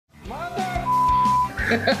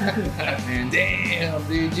Man, Damn,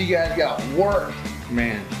 dude, you guys got work.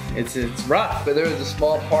 man, it's rough. But there was a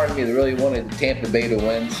small part of me that really wanted Tampa Bay to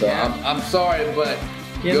win, so Yeah. I'm sorry, but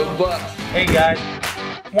go Bucks. Hey guys,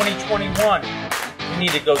 2021. We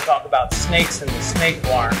need to go talk about snakes in the snake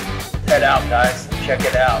barn. Head out, guys, and check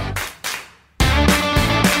it out.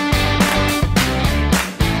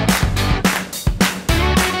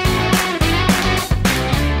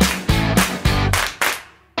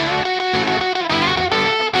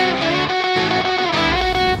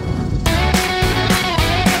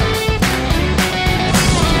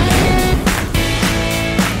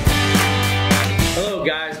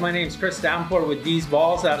 My name's Chris Davenport with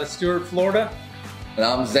dsballs out of Stuart, Florida. And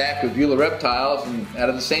I'm Zach with Beulah Reptiles and out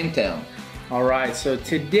of the same town. All right, so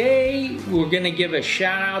today we're gonna give a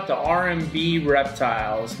shout out to R&B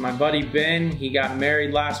Reptiles. My buddy Ben, he got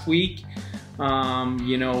married last week.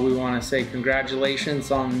 You know, we wanna say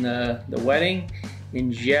congratulations on the wedding.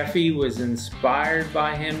 And Jeffy was inspired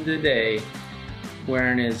by him today,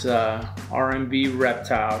 wearing his R&B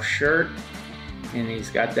Reptile shirt. And he's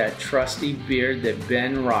got that trusty beard that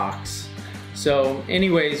Ben rocks. So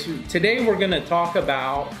anyways, today we're gonna talk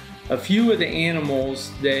about a few of the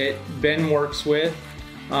animals that Ben works with.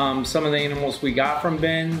 Some of the animals we got from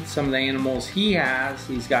Ben, some of the animals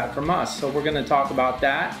he's got from us. So we're gonna talk about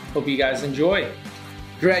that. Hope you guys enjoy.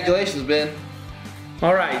 Congratulations, Ben.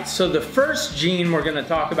 All right, so the first gene we're gonna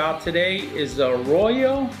talk about today is the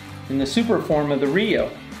Arroyo in the super form of the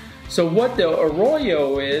Rio. So what the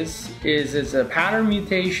Arroyo is a pattern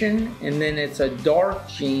mutation, and then it's a dark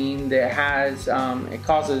gene that has, it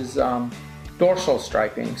causes dorsal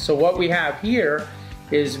striping. So what we have here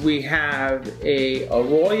is we have a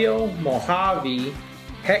Arroyo Mojave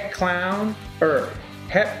Het Clown, or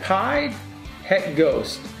Het Pied, Het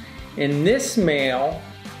Ghost. And this male,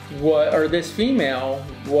 or this female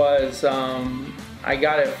was, I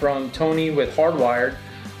got it from Tony with Hardwired.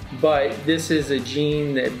 But this is a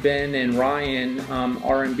gene that Ben and Ryan,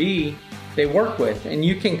 R&B, they work with. And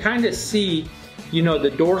you can kind of see, you know, the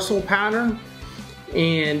dorsal pattern.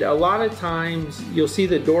 And a lot of times you'll see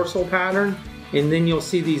the dorsal pattern, and then you'll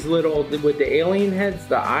see these little, with the alien heads,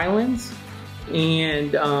 the islands.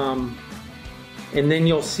 And then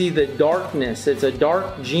you'll see the darkness. It's a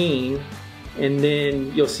dark gene. And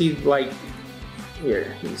then you'll see, like,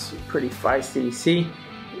 here, he's pretty feisty. See,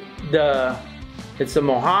 it's the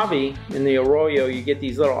Mojave and the Arroyo. You get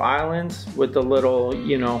these little islands with the little,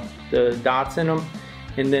 you know, the dots in them.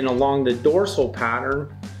 And then along the dorsal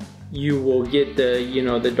pattern, you will get the, you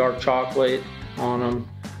know, the dark chocolate on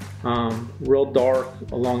them, real dark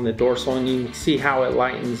along the dorsal, and you can see how it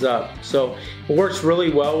lightens up. So it works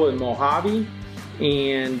really well with Mojave.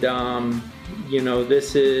 And, you know,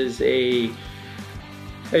 this is a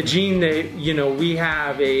gene that, you know, we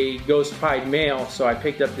have a ghost pied male, so I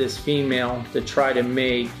picked up this female to try to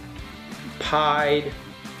make pied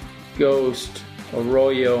ghost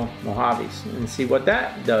Arroyo Mojaves and see what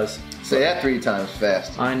that does. Say that 3 times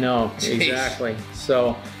fast. I know, Jeez. exactly.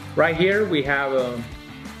 So right here we have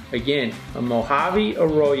again a Mojave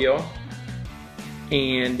Arroyo,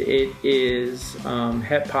 and it is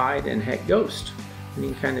het pied and het ghost. And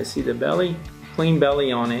you can kind of see the belly, clean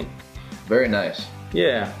belly on it. Very nice.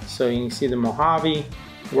 Yeah, so you can see the Mojave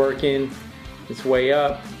working its way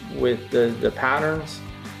up with the patterns,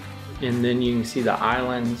 and then you can see the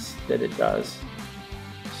islands that it does.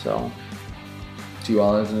 So 2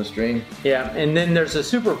 islands in a string. yeah, and then there's a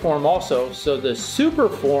super form also. So the super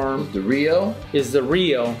form The Rio is the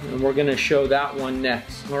Rio, and we're gonna show that one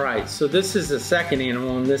next. All right, so this is the second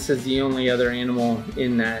animal, and this is the only other animal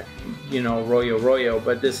in that, you know, Arroyo,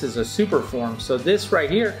 but this is a super form. So this right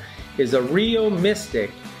here is a Rio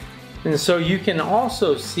Mystic. And so you can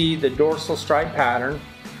also see the dorsal stripe pattern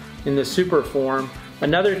in the super form.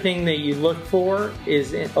 Another thing that you look for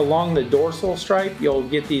is along the dorsal stripe, you'll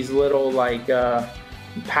get these little like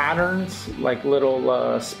patterns, like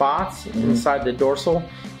little spots inside the dorsal.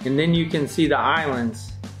 And then you can see the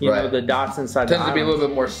islands, you know, the dots inside the islands. Tends to be a little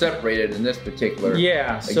bit more separated in this particular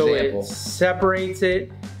example. So it separates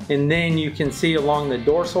it, and then you can see along the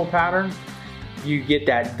dorsal pattern, you get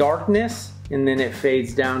that darkness, and then it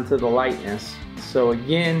fades down to the lightness. So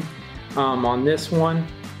again, on this one,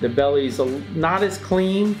 the belly's not as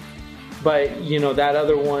clean, but you know, that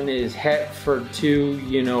other one is het for 2,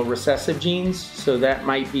 you know, recessive genes, so that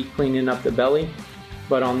might be cleaning up the belly.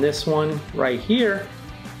 But on this one right here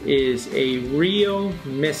is a Rio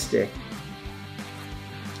Mystic.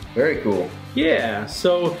 Very cool. Yeah,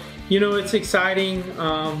 so you know, it's exciting.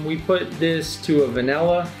 We put this to a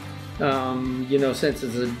vanilla you know, since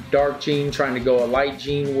it's a dark gene, trying to go a light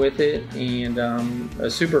gene with it, and a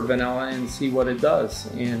super vanilla, and see what it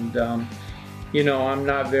does. And you know, I'm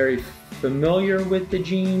not very familiar with the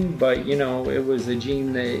gene, but you know, it was a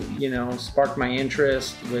gene that, you know, sparked my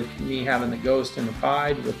interest with me having the ghost and the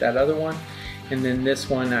pied with that other one. And then this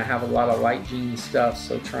one, I have a lot of light gene stuff,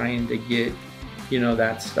 so trying to get, you know,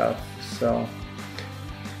 that stuff. So,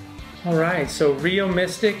 all right, so Rio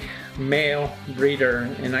Mystic male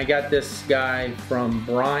breeder, and I got this guy from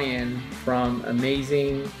Brian from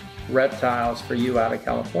Amazing Reptiles for You out of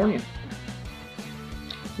California.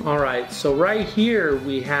 All right, so right here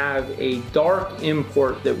we have a dark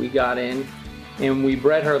import that we got in, and we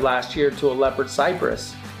bred her last year to a leopard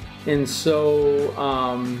cypress. And so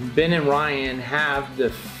Ben and Ryan have the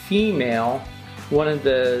female, one of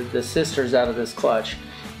the sisters out of this clutch.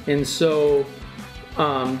 And so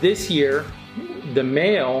this year, the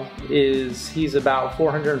male he's about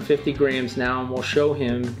 450 grams now, and we'll show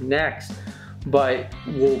him next. But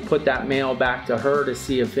we'll put that male back to her to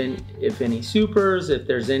see if any supers, if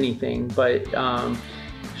there's anything. But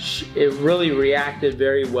it really reacted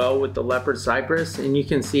very well with the leopard cypress, and you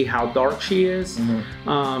can see how dark she is.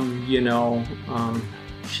 Mm-hmm. You know,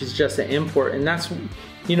 she's just an import, and that's,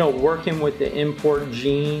 you know, working with the import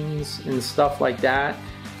genes and stuff like that.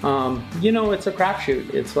 You know, it's a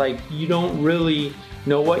crapshoot. It's like you don't really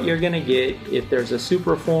know what you're gonna get, if there's a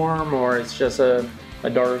super form or it's just a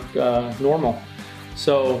dark normal.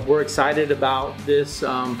 So we're excited about this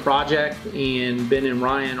project, and Ben and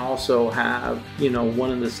Ryan also have, you know, one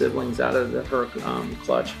of the siblings out of her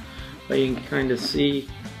clutch. But you can kind of see,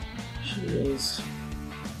 you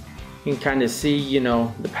can kind of see, you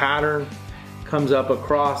know, the pattern comes up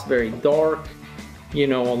across very dark, you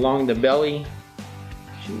know, along the belly.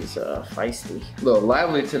 She's feisty. A little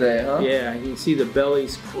lively today, huh? Yeah, you can see the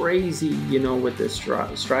belly's crazy, you know, with the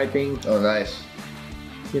striping. Oh, nice.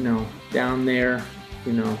 You know, down there,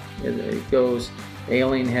 you know, it goes,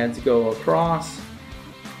 alien heads go across.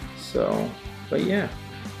 So, but yeah,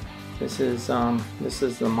 this is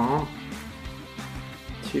the mom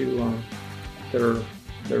to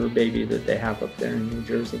their baby that they have up there in New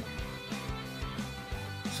Jersey.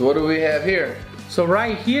 So what do we have here? So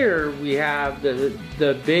right here we have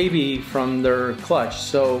the baby from their clutch.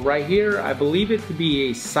 So right here, I believe it to be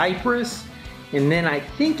a cypress, and then I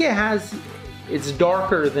think it's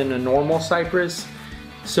darker than a normal cypress.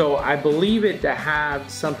 So I believe it to have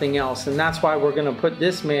something else, and that's why we're gonna put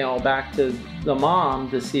this male back to the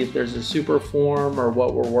mom to see if there's a super form or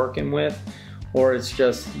what we're working with, or it's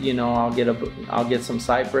just, you know, I'll get some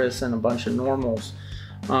cypress and a bunch of normals.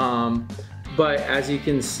 But as you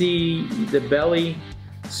can see, the belly,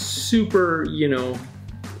 super, you know,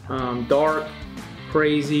 dark,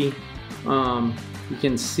 crazy. You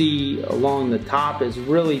can see along the top is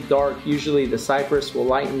really dark. Usually the cypress will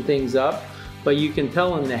lighten things up, but you can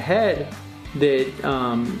tell in the head that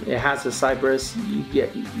it has a cypress. You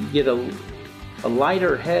get a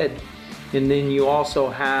lighter head, and then you also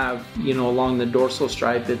have, you know, along the dorsal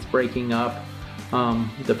stripe, it's breaking up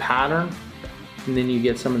the pattern. And then you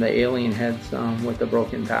get some of the alien heads with the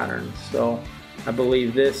broken patterns. So I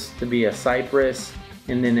believe this to be a cypress,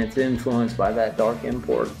 and then it's influenced by that dark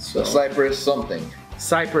import. So cypress something.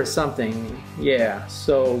 Cypress something, yeah.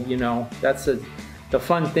 So, you know, that's the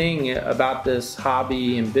fun thing about this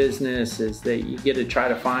hobby and business, is that you get to try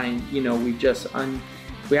to find, you know, we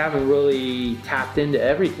haven't really tapped into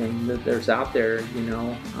everything that there's out there, you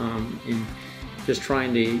know, and just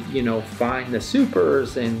trying to, you know, find the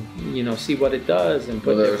supers and, you know, see what it does and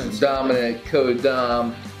put different dominant,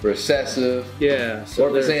 co-dom, recessive. Yeah. So or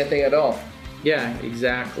if there's anything at all. Yeah,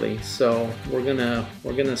 exactly. So we're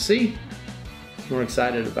gonna see. We're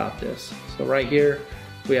excited about this. So right here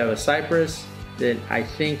we have a cypress that I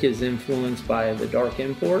think is influenced by the dark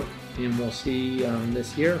import, and we'll see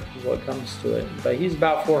this year what comes to it. But he's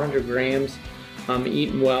about 400 grams,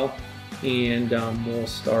 eating well, and we'll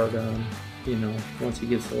start. You know, once he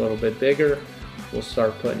gets a little bit bigger, we'll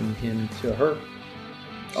start putting him to her.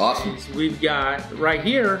 Awesome. We've got right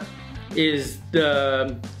here is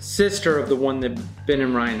the sister of the one that Ben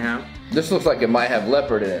and Ryan have. This looks like it might have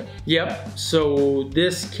leopard in it. Yep. So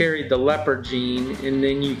this carried the leopard gene, and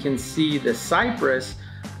then you can see the cypress,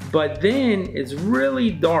 but then it's really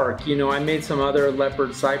dark. You know, I made some other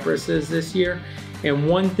leopard cypresses this year, and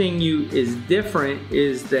one thing is different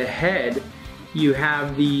is the head. You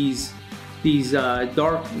have these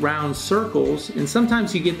dark round circles, and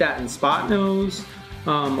sometimes you get that in spot nose.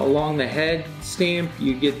 Along the head stamp,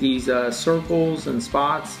 you get these circles and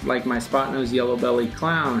spots, like my spot nose yellow belly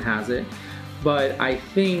clown has it. But I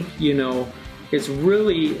think, you know, it's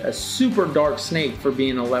really a super dark snake for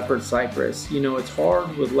being a leopard cypress. You know, it's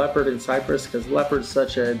hard with leopard and cypress because leopard's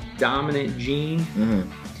such a dominant gene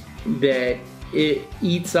that it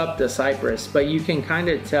eats up the cypress, but you can kind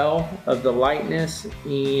of tell of the lightness,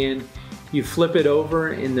 and you flip it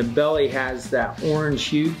over and the belly has that orange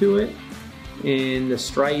hue to it, and the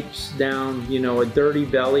stripes down, you know, a dirty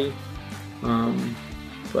belly.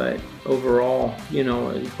 But overall, you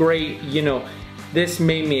know, great. You know, this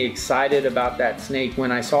made me excited about that snake.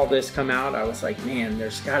 When I saw this come out, I was like, man,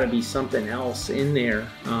 there's got to be something else in there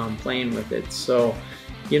playing with it. So,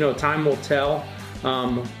 you know, time will tell.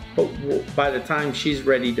 By the time she's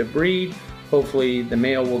ready to breed, hopefully the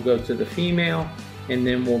male will go to the female, and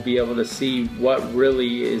then we'll be able to see what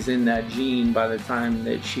really is in that gene by the time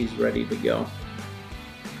that she's ready to go.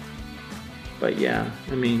 But yeah,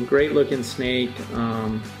 I mean, great looking snake,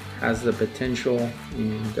 has the potential,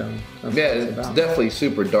 and yeah, it's definitely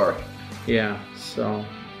super dark. Yeah, so,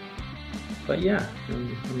 but yeah,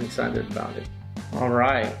 I'm excited about it. All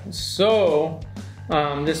right, so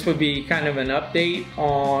this would be kind of an update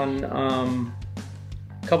on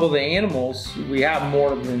a couple of the animals. We have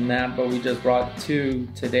more than that, but we just brought 2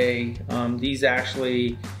 today. These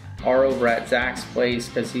actually are over at Zach's place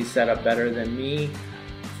because he's set up better than me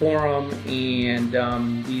for them,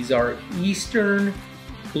 and these are Eastern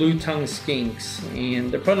blue-tongued skinks, and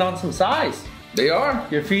they're putting on some size. They are.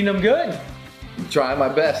 You're feeding them good. I'm trying my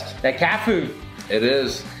best. That cat food. It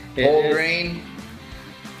is. Whole grain.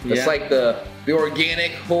 It's like the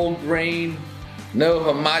organic whole grain, no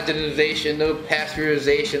homogenization, no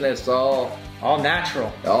pasteurization. It's all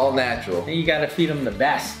natural. All natural. And you got to feed them the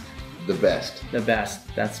best. The best. The best.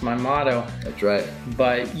 That's my motto. That's right.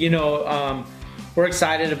 But you know, we're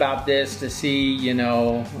excited about this to see. You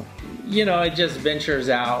know, it just ventures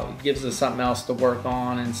out, gives us something else to work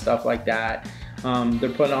on and stuff like that. They're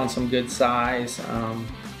putting on some good size.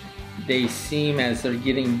 They seem, as they're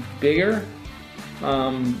getting bigger,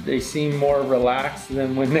 they seem more relaxed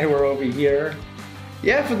than when they were over here.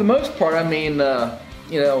 Yeah, for the most part. I mean,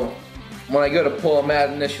 you know, when I go to pull them out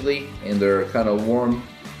initially and they're kind of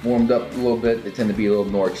warmed up a little bit, they tend to be a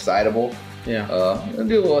little more excitable. Yeah. They'll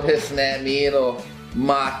do a little hissing at me, a little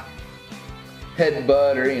mock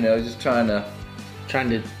headbutt, or you know, just trying to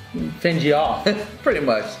fend you off. Pretty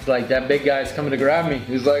much. It's like that big guy's coming to grab me.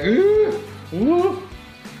 He's like, ooh, ooh.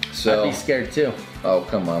 So I'd be scared too. Oh,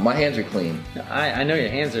 come on, my hands are clean. I know your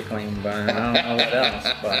hands are clean, but I don't know what else.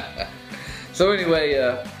 But so anyway,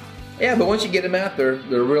 yeah, but once you get them out, they're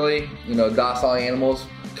really, you know, docile animals.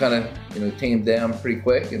 Kind of, you know, tame down pretty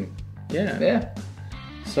quick, and yeah.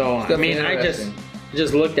 So I mean, I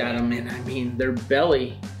just looked at them, and I mean, their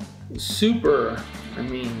belly is super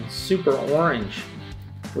orange,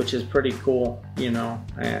 which is pretty cool. You know,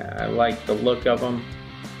 I like the look of them.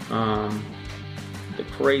 The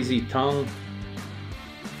crazy tongue.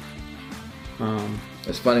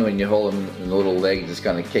 It's funny when you hold them and the little legs just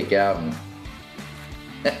kind of kick out, and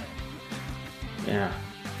yeah,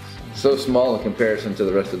 so small in comparison to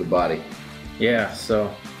the rest of the body. Yeah,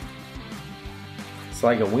 so it's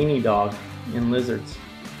like a weenie dog in lizards.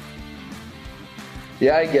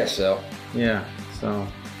 Yeah, I guess so. Yeah, so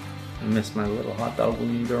I miss my little hot dog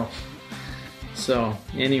weenie girl. So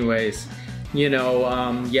anyways, you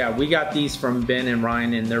know, yeah, we got these from Ben and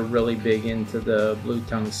Ryan, and they're really big into the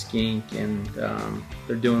blue-tongued skink, and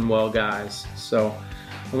they're doing well, guys. So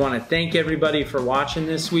I want to thank everybody for watching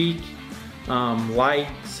this week. Like,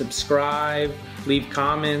 subscribe, leave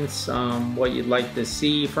comments, what you'd like to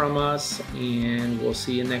see from us, and we'll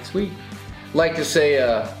see you next week. I'd like to say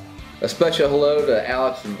a special hello to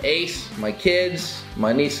Alex and Ace, my kids,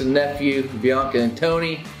 my niece and nephew, Bianca and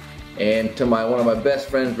Tony, and to one of my best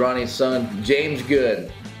friends, Ronnie's son, James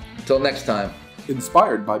Good. Until next time.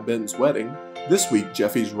 Inspired by Ben's wedding, this week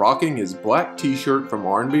Jeffy's rocking his black t-shirt from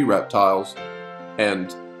R&B Reptiles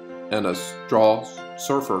and a straw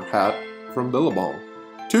surfer hat from Billabong.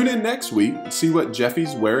 Tune in next week and see what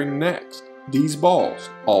Jeffy's wearing next. Dsballs,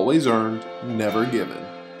 always earned, never given.